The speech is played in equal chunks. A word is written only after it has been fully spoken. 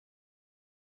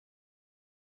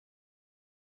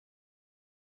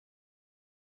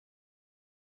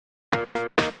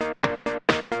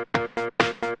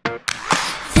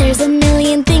There's a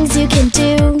million things you can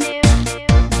do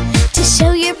to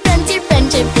show your friends your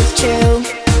friendship is true.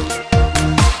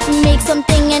 Make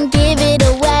something and give it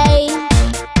away.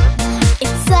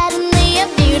 It's suddenly a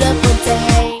beautiful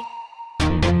day.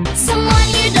 Someone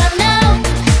you don't know,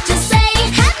 just say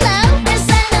hello or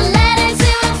send a letter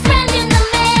to a friend in the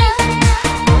mail.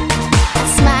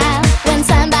 Smile when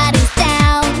somebody's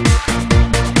down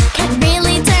can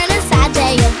really turn a sad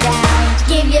day around.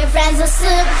 Give your friends a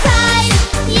surprise,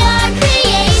 your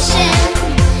creation,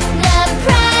 the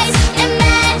prize,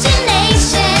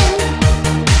 imagination.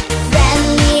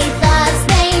 Friendly thoughts,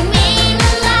 they mean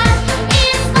a lot.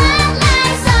 It's what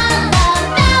life's all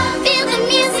about. Feel the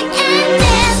music and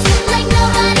dance like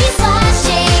nobody's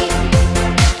watching.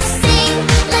 Sing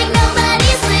like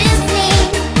nobody's listening.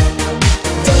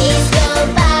 Days go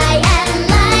by and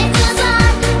life goes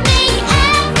on. Make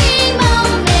every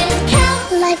moment count.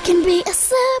 Life can be a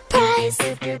surprise.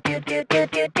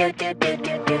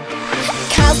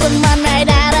 Call someone right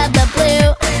out of the blue.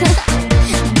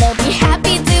 They'll be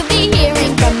happy to be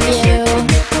hearing from you.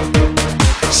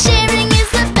 Sharing is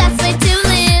the best way to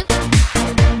live.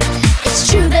 It's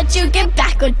true that you get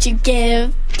back what you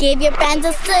give. Give your friends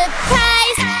a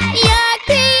surprise, your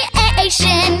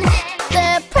creation,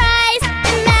 the prize,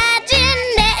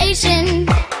 imagination.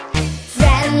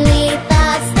 Friendly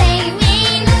thoughts, they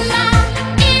mean a lot.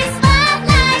 It's what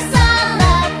life's all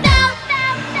about.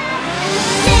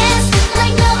 Dance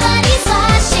like nobody's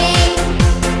watching.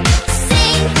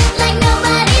 Sing like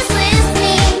nobody's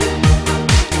listening.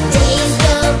 Days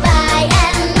go by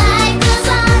and life goes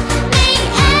on.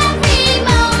 Make every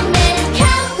moment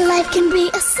count. Life can be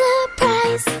a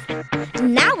surprise.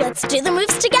 Now let's do the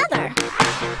moves together.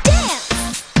 Dance.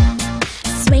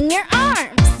 Swing your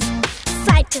arms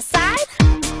side to side.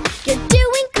 You're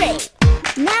doing great.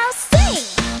 Now sing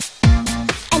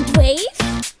and wave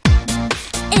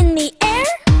in the air.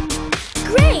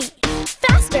 Great.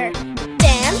 Faster.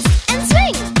 Dance and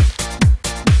swing.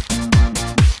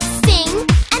 Sing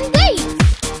and wave.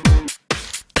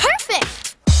 Perfect.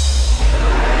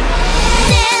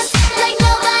 Dance like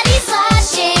nobody's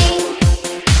watching.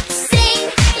 Sing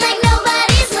like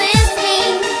nobody's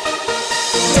listening.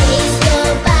 Days go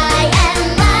by and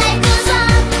life goes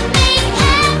on. Make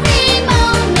every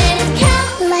moment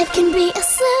count. Life can be a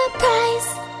surprise.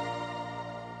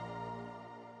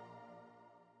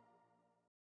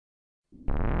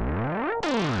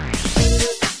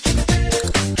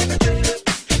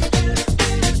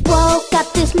 Woke up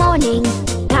this morning,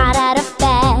 got out of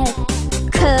bed,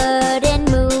 couldn't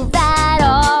move at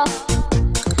all.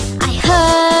 I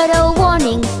heard a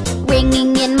warning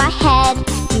ringing in my head.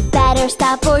 You better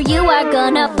stop or you are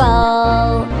gonna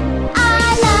fall.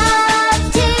 I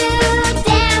love to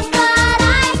dance, but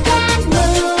I can't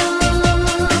move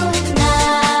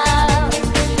now.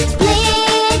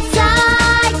 Splits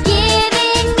are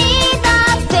giving me the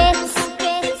fits.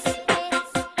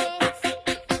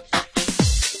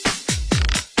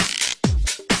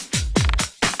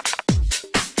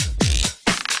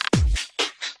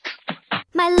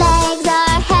 My legs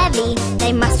are heavy,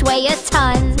 they must weigh a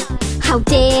ton. How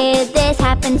did this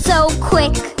happen so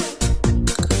quick?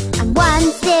 I'm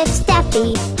one stiff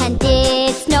Steffi, and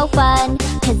it's no fun,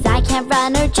 'cause I can't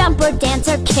run or jump or dance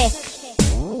or kick.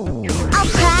 I'll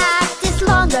practice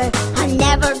longer, I'm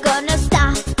never gonna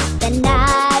stop. Then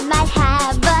I might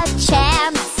have a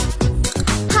chance.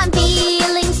 I'm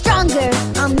feeling stronger,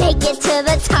 I'll make it to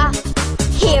the top.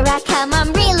 Here I come,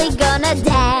 I'm really gonna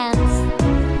dance.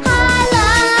 I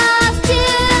love to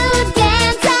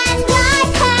dance and I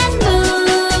can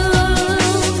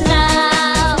move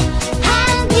now.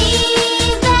 And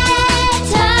even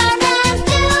turn and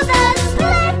do the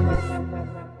split.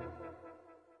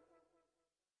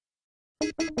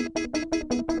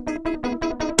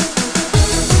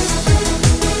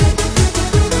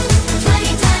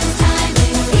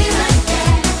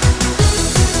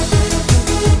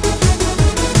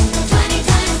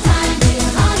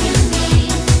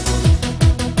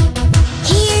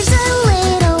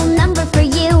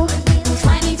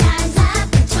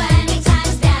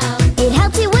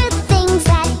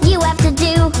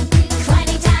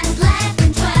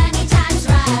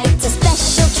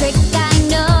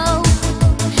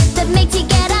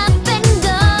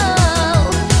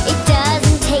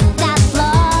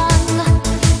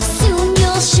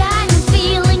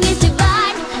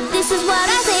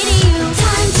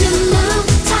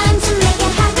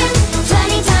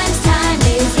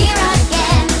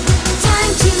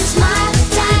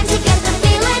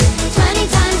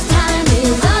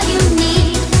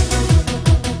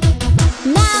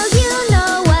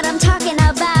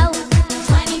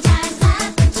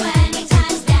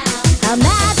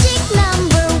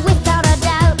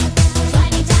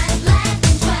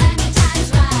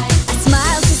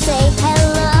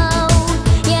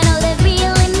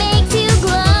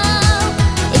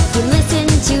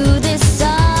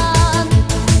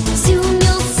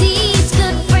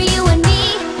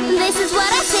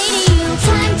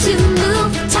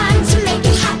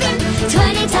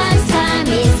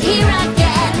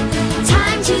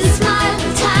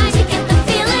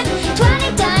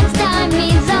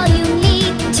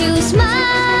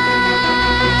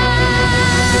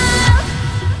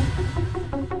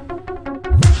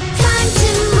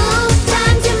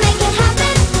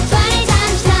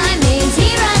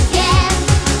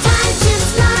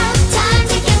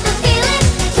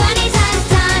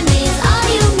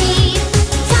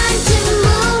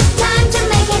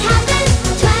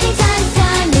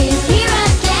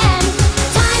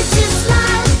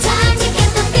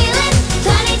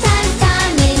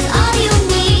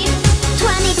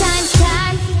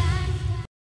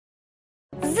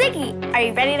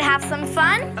 have some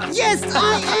fun? Yes,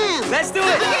 I am! Let's do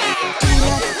it!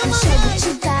 Show what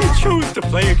you got. Choose to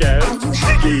play again. All you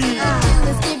have to do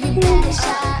is give your best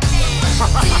shot. Do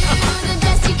the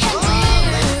best you can do.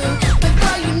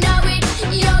 Before you know it,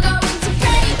 you're going to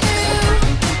break through.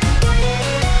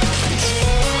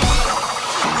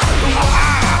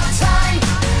 One more time.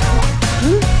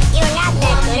 You're not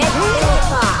that good at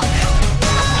football.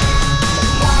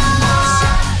 One more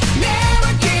shot.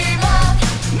 Never give up.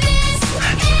 This is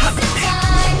the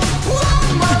time. One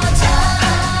more time.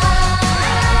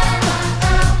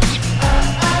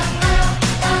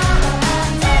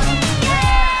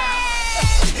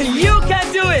 You can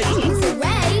do it! It's a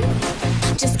rain.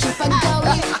 Just keep on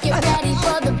going. Get ready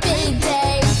for the big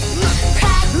day.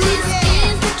 Practice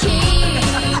is the key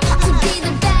to be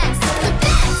the best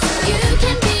you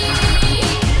can be.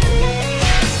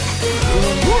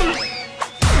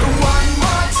 One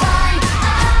more time.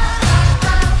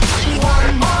 One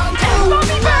more time.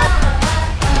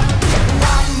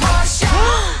 One more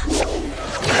shot.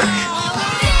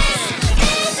 This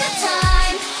is the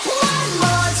time. One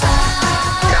more time.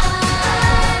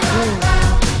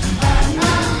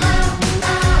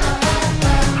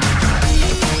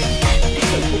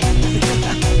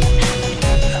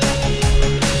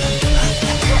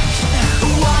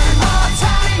 One more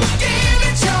time, give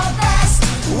it your best.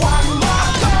 One more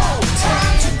go,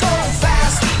 time to go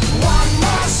fast. One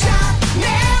more shot,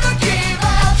 never give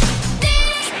up.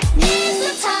 This is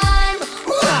the time.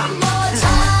 One more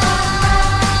time.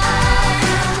 One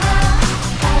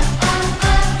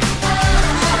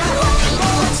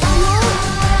more time.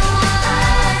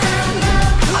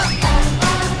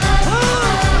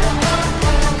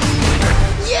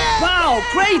 Wow,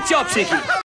 great job, Chicky!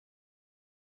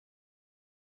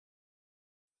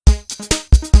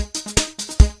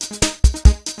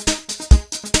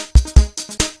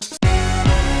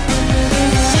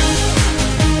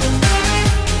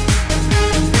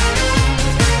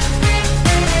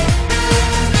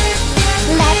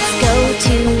 Let's go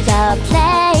to the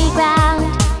playground.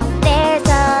 There's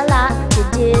a lot to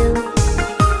do.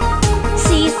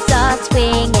 Seesaw,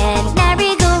 swing, and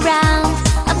merry-go-round.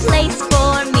 A place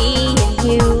for me and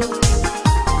you.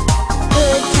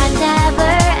 Good times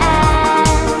never end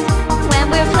when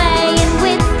we're playing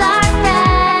with our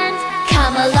friends.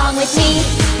 Come along with me,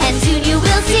 and soon you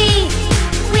will see.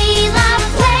 We love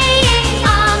playing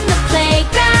on the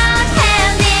playground,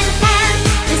 hand in hand.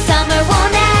 The summer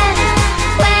won't end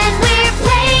when we're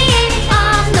playing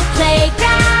on the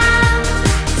playground.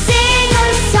 Sing a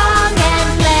song and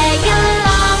play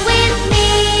along with me.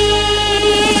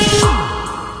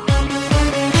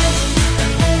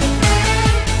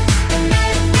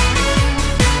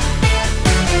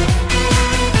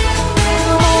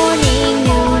 Morning,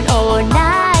 noon, or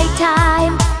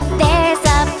nighttime, there's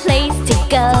a place to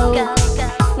go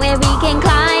where we can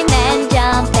climb and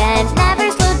jump and never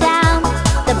slow down.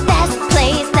 The best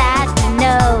place that we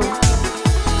know.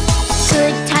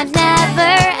 Good times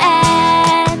never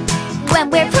end when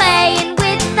we're playing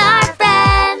with our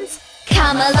friends.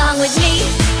 Come along with me,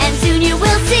 and soon you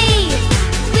will see.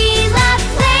 We love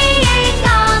playing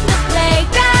on the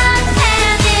playground,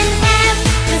 hand in hand.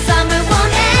 The summer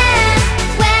won't end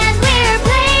when we're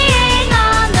playing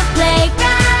on the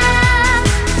playground.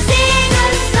 Sing a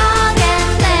song and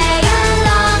play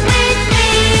along with me.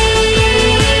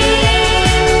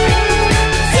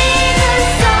 Sing a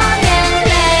song and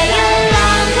play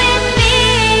along with me.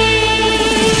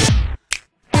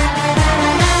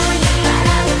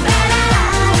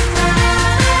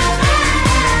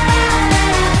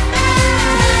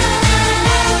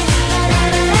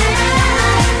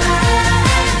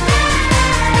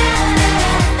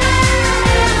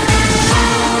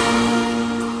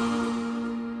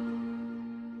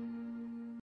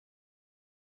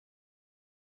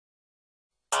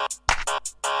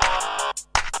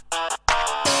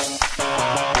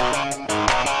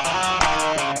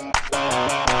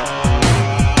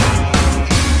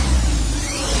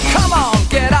 Come on,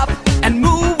 get up and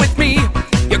move with me.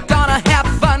 You're gonna have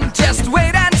fun, just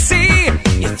wait and see.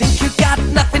 You think you got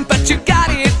nothing, but you got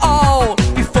it all.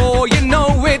 Before you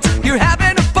know it, you're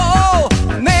having a ball.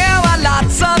 There are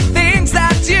lots of things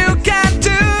that you can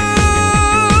do.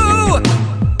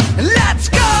 Let's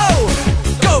go!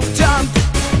 Go jump!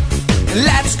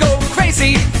 Let's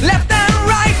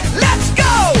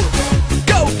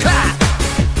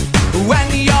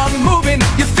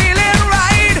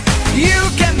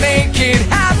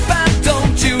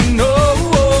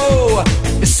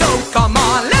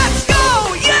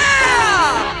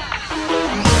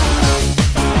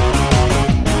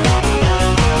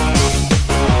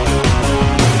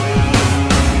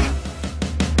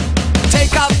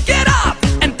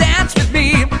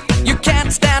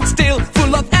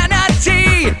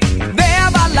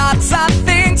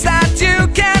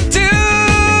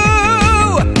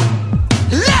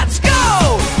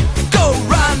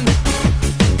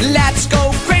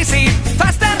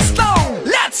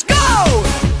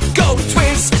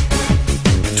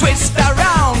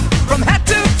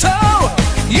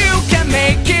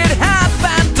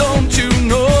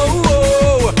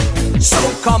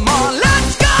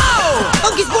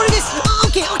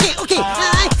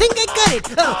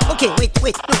got it. Oh, okay,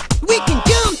 wait. We can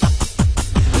jump.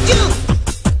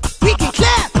 We can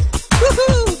clap.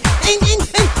 Woohoo! And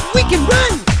we can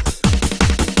run.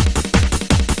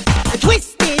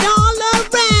 Twist it all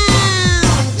around.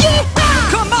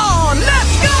 Yeehaw! Come on,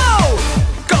 let's go!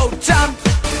 Go jump.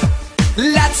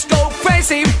 Let's go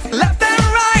crazy. Left and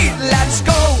right. Let's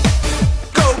go.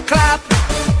 Go clap.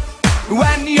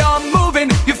 When you're moving,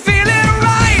 you feel it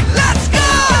right. Let's go!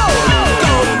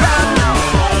 Go run.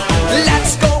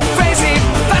 Let's go crazy.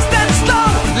 Fast and slow.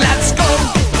 Let's go.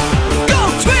 Go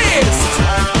twist.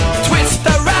 Twist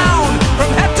around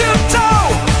from head to toe.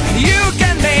 You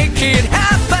can make it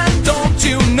happen, don't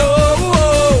you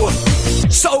know?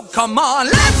 So come on,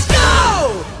 let's go!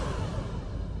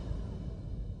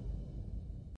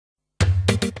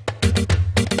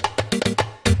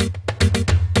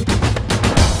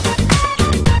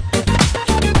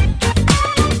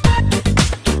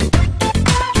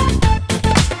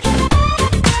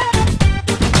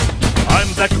 I'm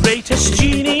the greatest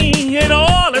genie in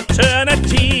all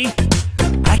eternity.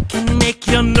 I can make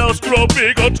your nose grow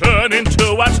big or turn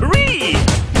into a tree.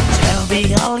 Tell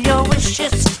me all your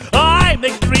wishes, I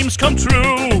make dreams come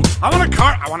true. I want a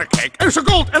car, I want a cake, there's a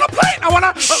gold and a plate, I want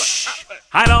a... Shh!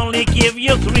 I'll only give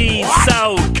you 3,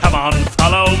 so come on,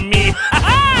 follow me.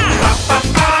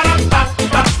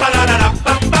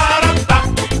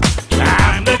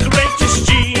 I'm the greatest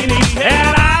genie,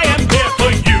 and I am here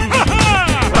for you.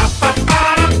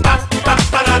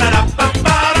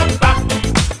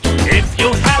 If you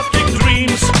have big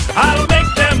dreams, I'll make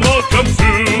them all come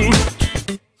true.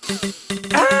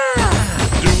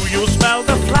 Do you smell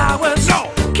the flowers?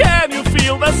 No. Can you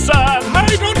feel the sun?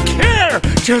 I don't care,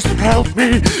 just help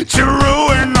me to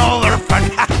ruin all their fun.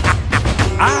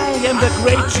 I am the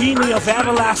great genie of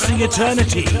everlasting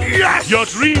eternity. Yes! Your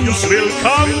dreams will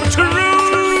come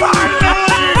true.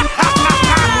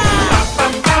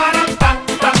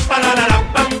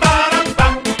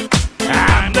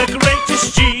 I'm the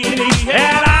greatest genie,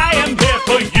 and I am here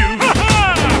for you.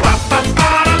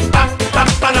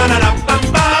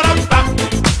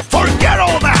 Forget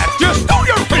all that, just do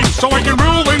your thing so I can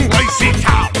rule in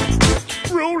lazytown.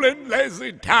 Rule in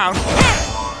lazytown.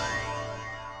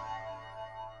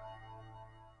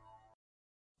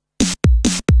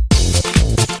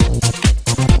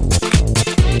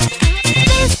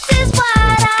 This is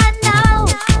what I know.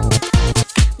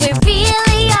 We're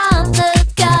really on the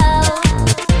go.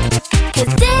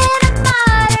 'Cause in a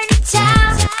modern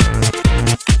town,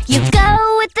 you go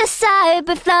with the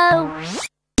cyber flow.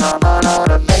 Come on,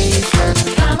 automation.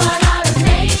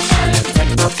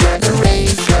 Techno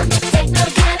generation.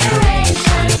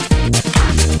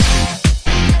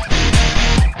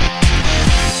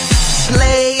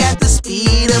 Play at the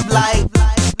speed of light.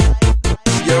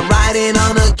 You're riding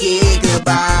on a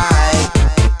gigabyte.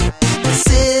 This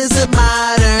is a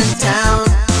modern town.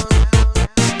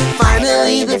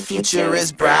 Finally, the future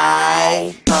is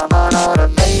bright. Come on,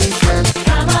 automation.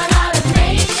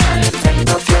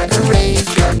 Techno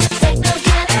generation.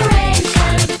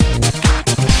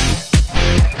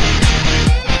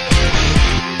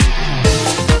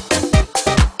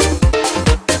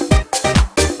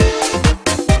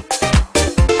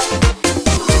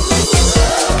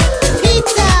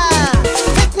 Pizza!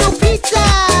 Techno pizza!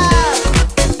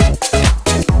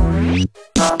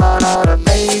 Come on,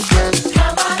 automation.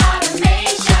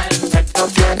 Techno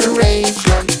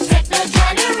generation.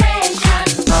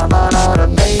 Come on,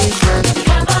 automation.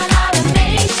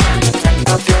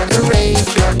 Techno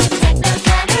generation.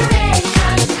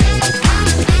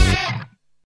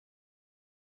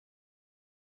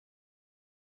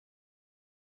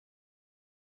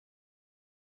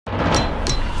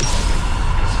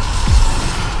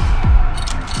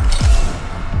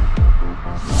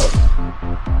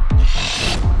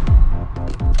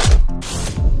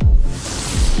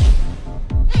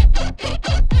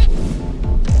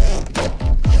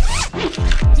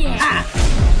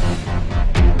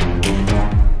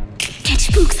 Catch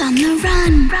spooks on the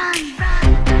run.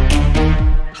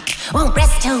 Won't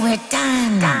rest till we're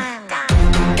done.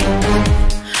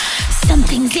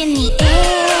 Something's in the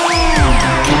air.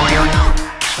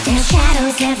 There's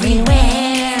shadows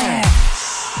everywhere.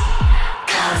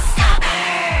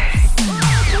 Ghost-stoppers.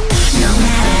 No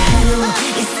matter who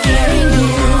is scaring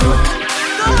you,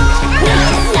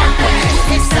 Ghost-stoppers.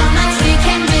 There's so much we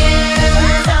can do.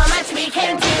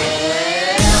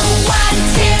 One,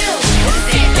 two,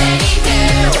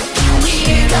 zippity-doo.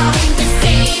 We're going to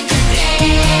save the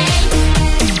day.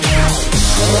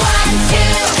 One,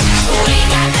 two, we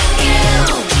got the new.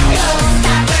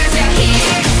 Ghost-stoppers are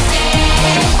here to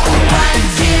stay. One,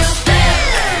 two, boom.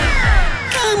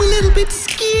 I'm a little bit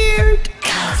scared.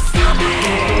 Ghost-stoppers.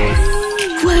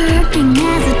 Working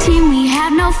as a team, we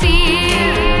have no fear.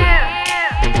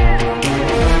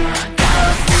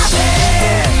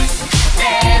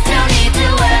 There's no need to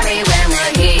worry when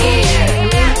we're here.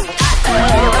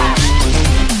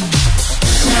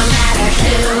 No matter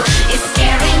who is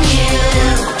scaring you,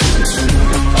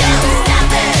 don't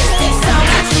stop us. There's so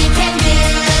much we can do.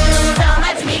 So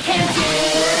much we can do.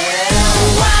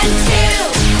 1,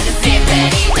 2,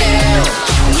 zippity-doo.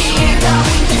 We're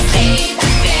going to save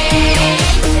the day.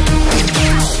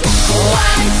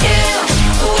 1, 2,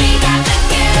 we got the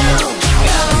goo.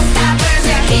 Don't stop us,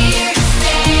 we're here to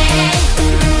stay.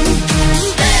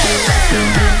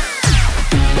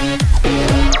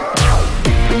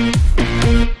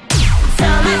 So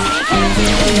much we can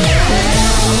do.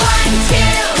 1, 2,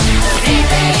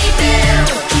 zippity-doo.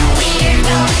 We're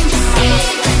going to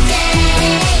save the day.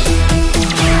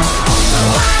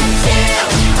 1, 2,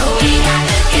 we got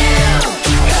the goo.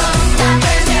 Don't stop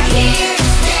us, we're here to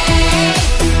stay.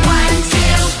 1,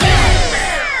 2, go.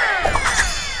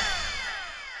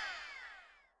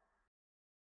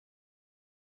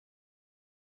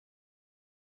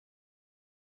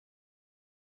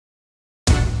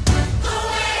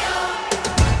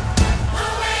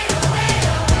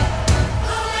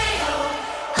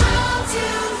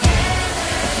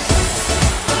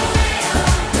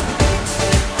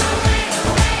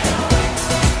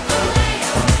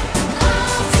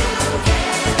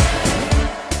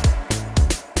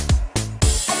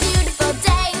 A beautiful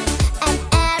day and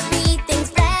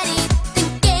everything's ready. The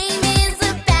game is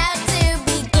about to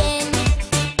begin.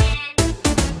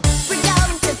 We're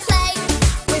going to play.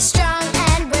 We're strong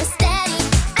and we're steady.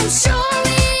 I'm sure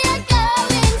we are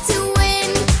going to win.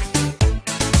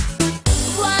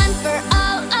 One for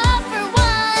all for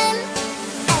one.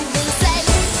 And we say,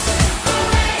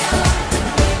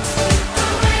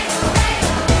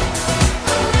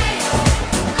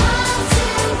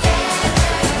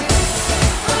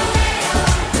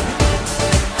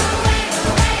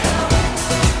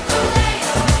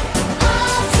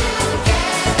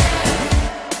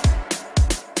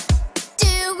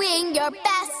 doing your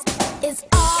best is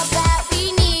all that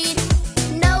we need.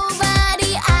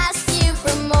 Nobody asks you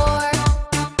for more.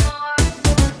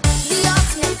 The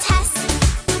ultimate test,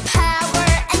 power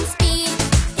and speed,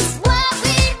 is what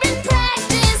we've been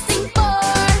practicing for.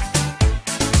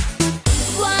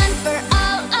 One for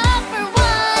all for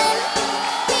one.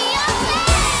 We are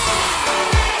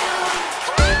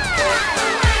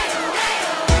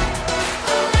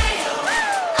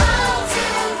all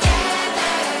together.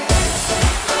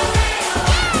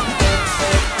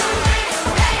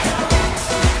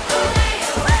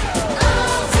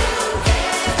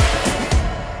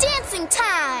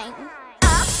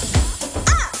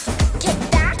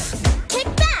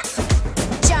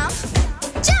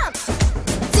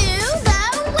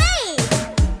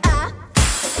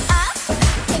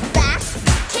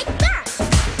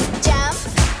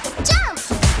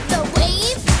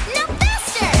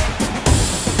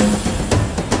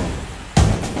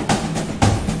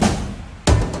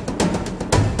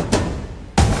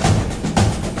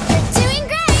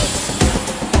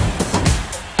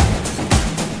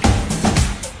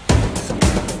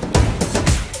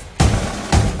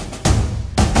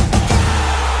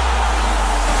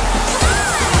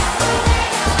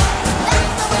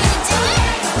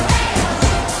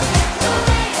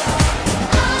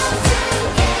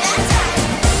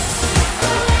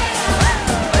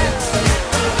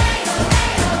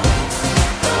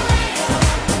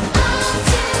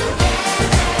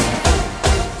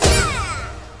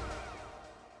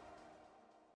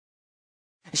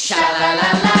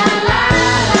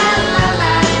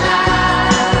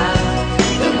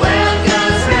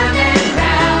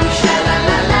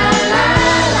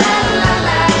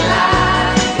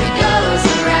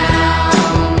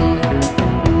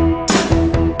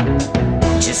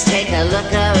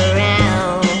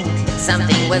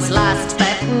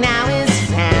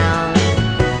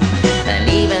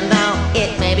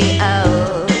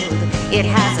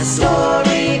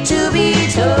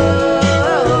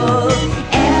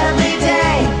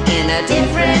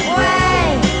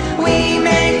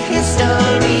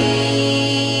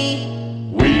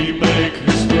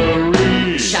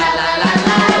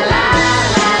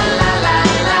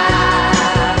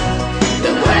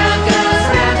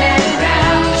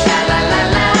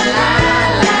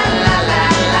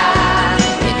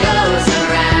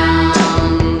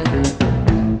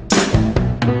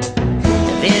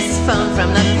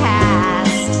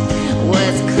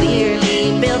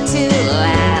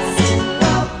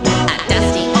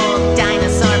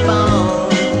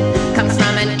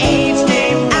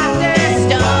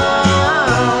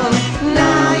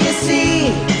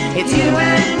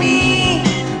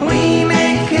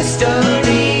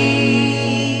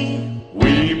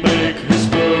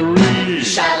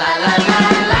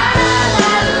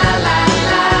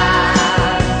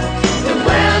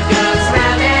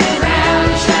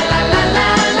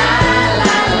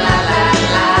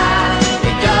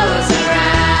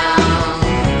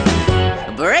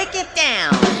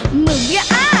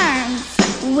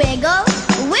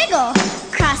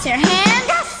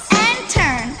 hands and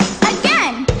turn.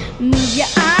 Again, move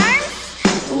your arms,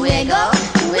 wiggle,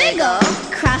 wiggle.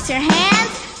 Cross your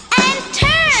hands and turn.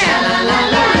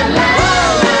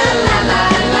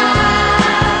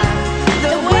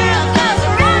 The world goes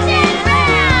round and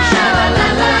round.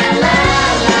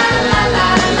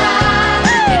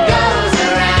 It goes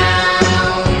around.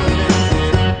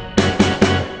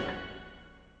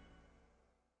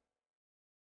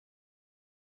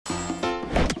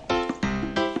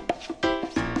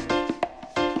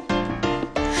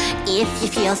 If you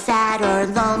feel sad or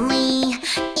lonely,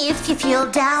 if you feel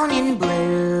down and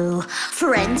blue,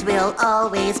 friends will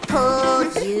always pull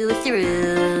you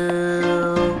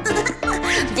through.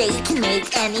 They can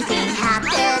make anything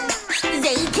happen.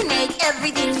 They can make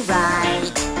everything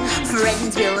right.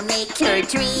 Friends will make your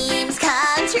dreams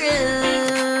come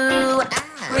true.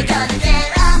 We're gonna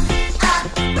get up, up.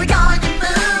 We're going to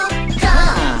move. Go,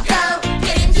 go,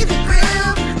 get into the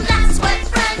groove. That's what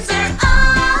friends are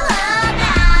all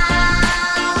about.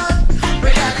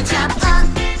 We're gonna jump up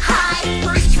high,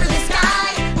 reach for the sky.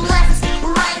 Left,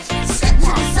 right, step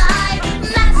to the side.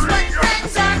 That's what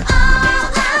friends are all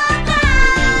about.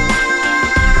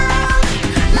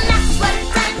 That's what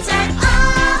friends are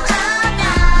all about.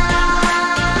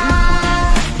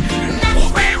 That's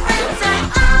what friends are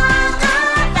all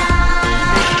about.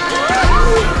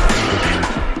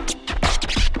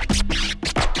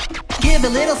 Give a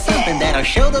little something that'll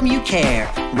show them you care.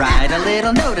 Write a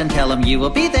little note and tell them you will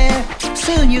be there.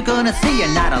 Soon you're gonna see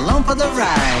you're not alone for the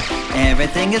ride.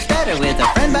 Everything is better with a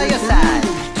friend by your side.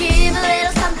 Give a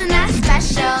little something that's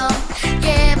special.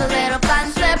 Give a little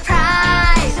fun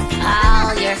surprise.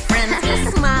 All your friends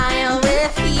will smile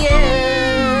with you.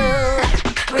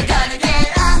 We're gonna get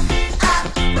up, up.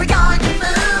 We're going to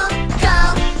move. Go,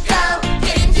 go,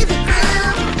 get into the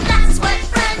groove. That's what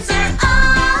friends are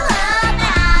all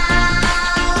about.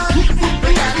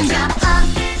 We're gonna jump up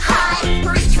high,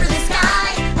 reach for the sky.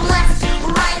 Left,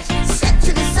 right, step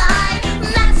to the side.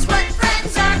 That's what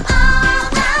friends are all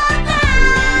about.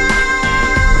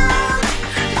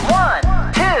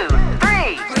 1, 2, 3.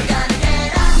 We're gonna get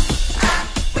up, up.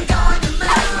 We're going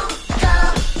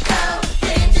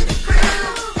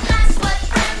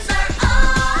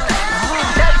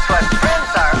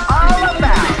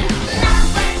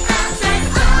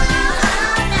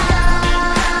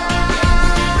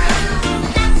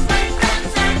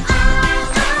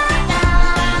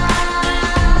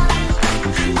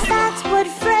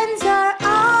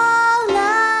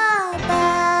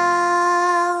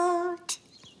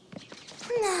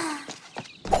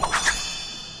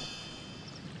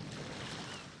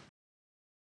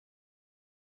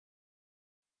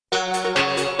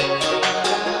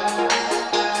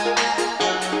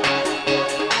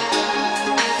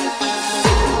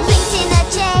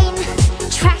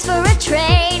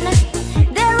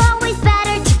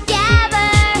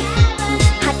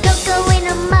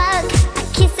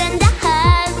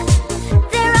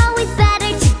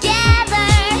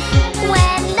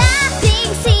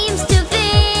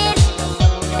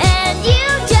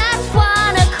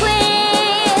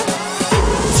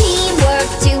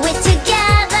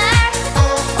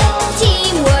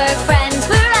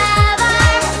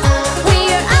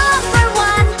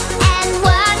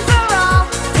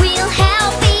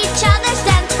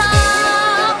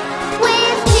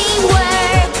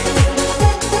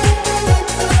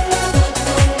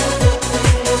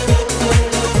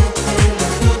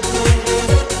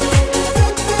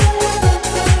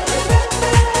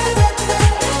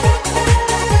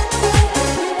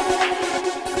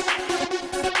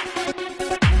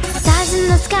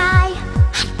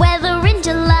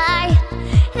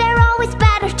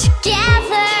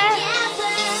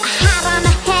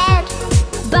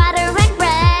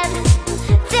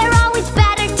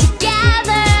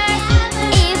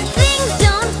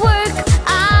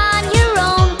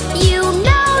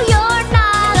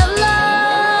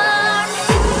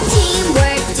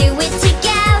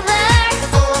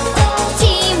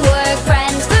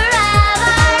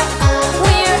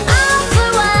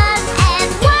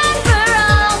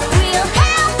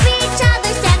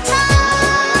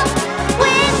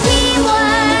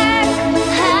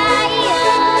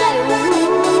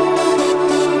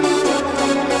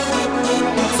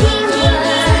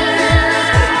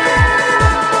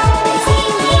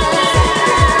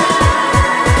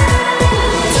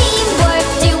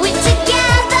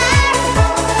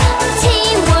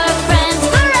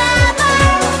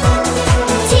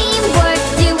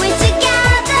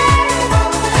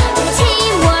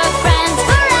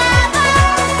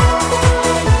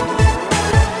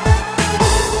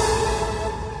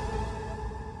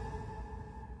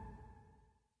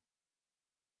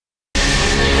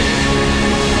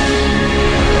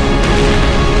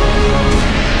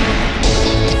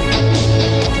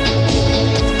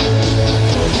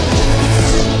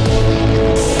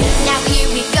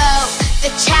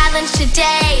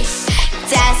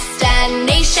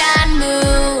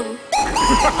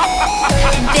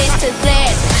This is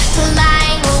it,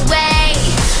 flying away.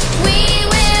 We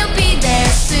will be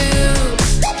there soon.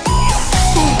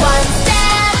 One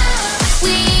step,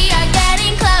 we are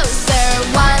getting closer.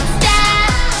 One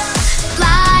step,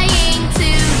 flying to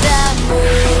the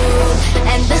moon.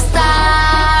 And the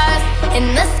stars in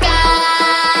the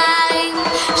sky,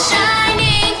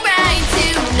 shining bright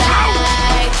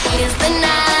tonight. Is the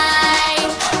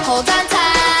night, hold on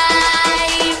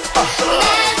tight.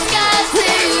 Let's go to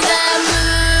the moon.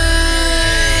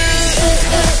 Ooh,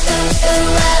 ooh, ooh,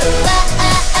 ooh, oh, oh.